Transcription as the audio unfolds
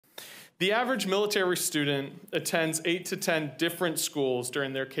The average military student attends 8 to 10 different schools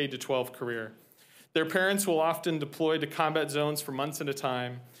during their K-12 career. Their parents will often deploy to combat zones for months at a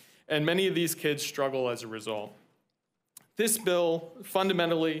time, and many of these kids struggle as a result. This bill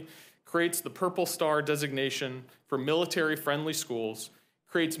fundamentally creates the Purple Star designation for military-friendly schools,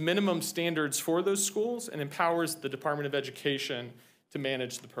 creates minimum standards for those schools, and empowers the Department of Education to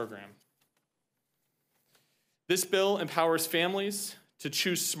manage the program. This bill empowers families to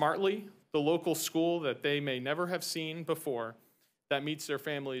choose smartly the local school that they may never have seen before that meets their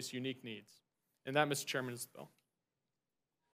family's unique needs. And that, Mr. Chairman, is the bill.